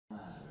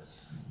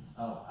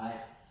Oh, I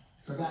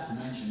forgot to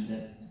mention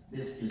that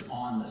this is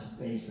on the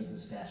base of the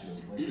Statue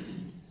of Liberty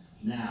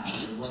now.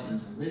 It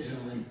wasn't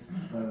originally,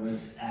 but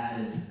was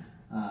added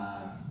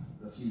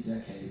a few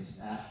decades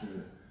after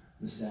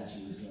the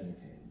statue was dedicated.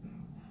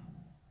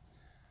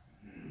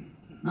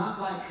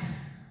 Not like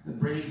the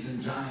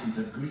brazen giant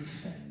of Greek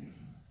fame,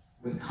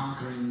 with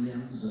conquering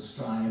limbs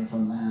astride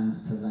from land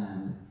to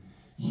land,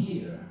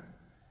 here,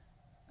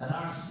 at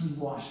our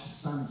sea-washed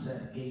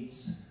sunset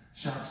gates,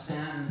 shall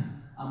stand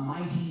a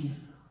mighty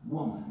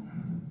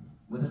woman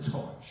with a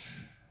torch,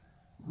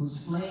 whose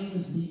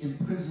flames the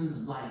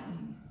imprisoned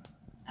lightning,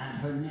 and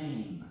her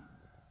name,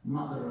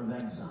 Mother of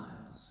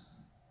Exiles.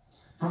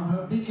 From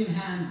her beacon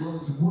hand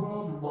glows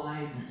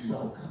worldwide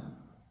welcome.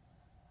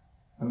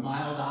 Her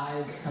mild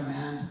eyes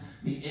command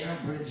the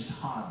air-bridged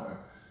harbor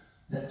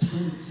that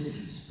twin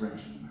cities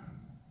frame.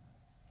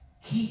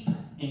 Keep,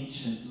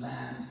 ancient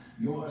lands,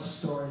 your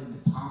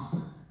storied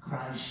pomp,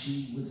 cries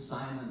she with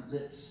silent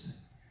lips.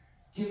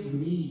 Give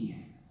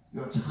me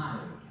your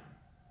tired,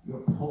 your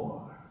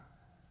poor,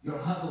 your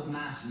huddled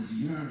masses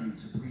yearning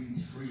to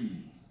breathe free.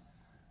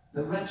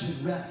 The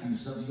wretched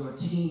refuse of your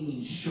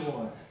teeming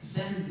shore,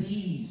 send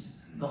these,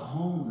 the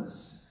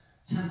homeless,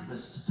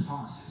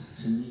 tempest-tossed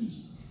to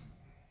me.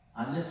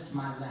 I lift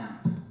my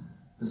lamp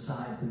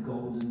beside the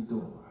golden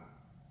door.